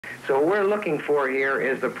So what we're looking for here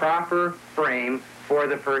is the proper frame for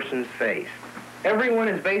the person's face. Everyone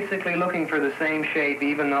is basically looking for the same shape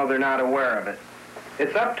even though they're not aware of it.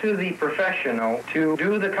 It's up to the professional to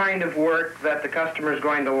do the kind of work that the customer is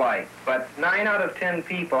going to like. But 9 out of 10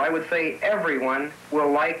 people, I would say everyone, will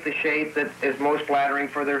like the shape that is most flattering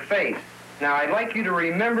for their face. Now, I'd like you to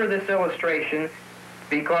remember this illustration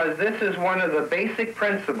because this is one of the basic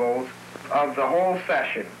principles of the whole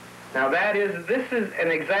session. Now, that is, this is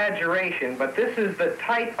an exaggeration, but this is the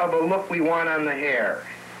type of a look we want on the hair.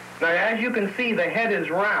 Now, as you can see, the head is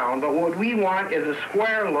round, but what we want is a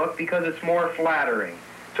square look because it's more flattering.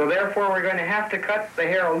 So therefore, we're going to have to cut the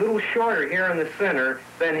hair a little shorter here in the center,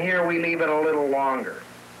 then here we leave it a little longer.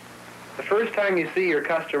 The first time you see your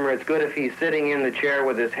customer, it's good if he's sitting in the chair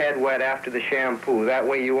with his head wet after the shampoo. That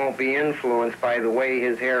way you won't be influenced by the way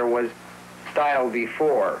his hair was styled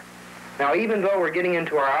before. Now, even though we're getting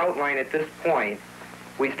into our outline at this point,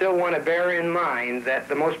 we still want to bear in mind that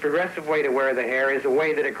the most progressive way to wear the hair is the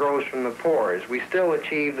way that it grows from the pores. We still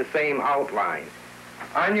achieve the same outline.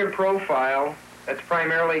 On your profile, that's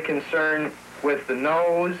primarily concerned with the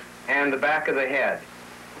nose and the back of the head.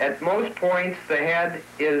 At most points, the head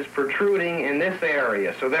is protruding in this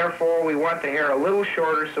area, so therefore we want the hair a little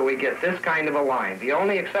shorter so we get this kind of a line. The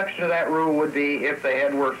only exception to that rule would be if the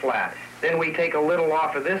head were flat. Then we take a little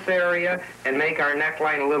off of this area and make our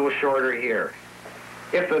neckline a little shorter here.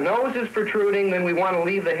 If the nose is protruding, then we want to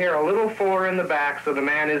leave the hair a little fuller in the back so the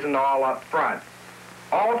man isn't all up front.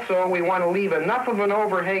 Also, we want to leave enough of an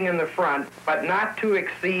overhang in the front, but not to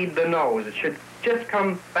exceed the nose. It should just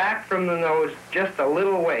come back from the nose just a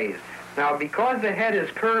little ways. Now, because the head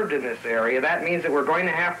is curved in this area, that means that we're going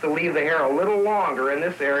to have to leave the hair a little longer in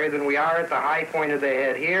this area than we are at the high point of the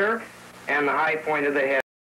head here and the high point of the head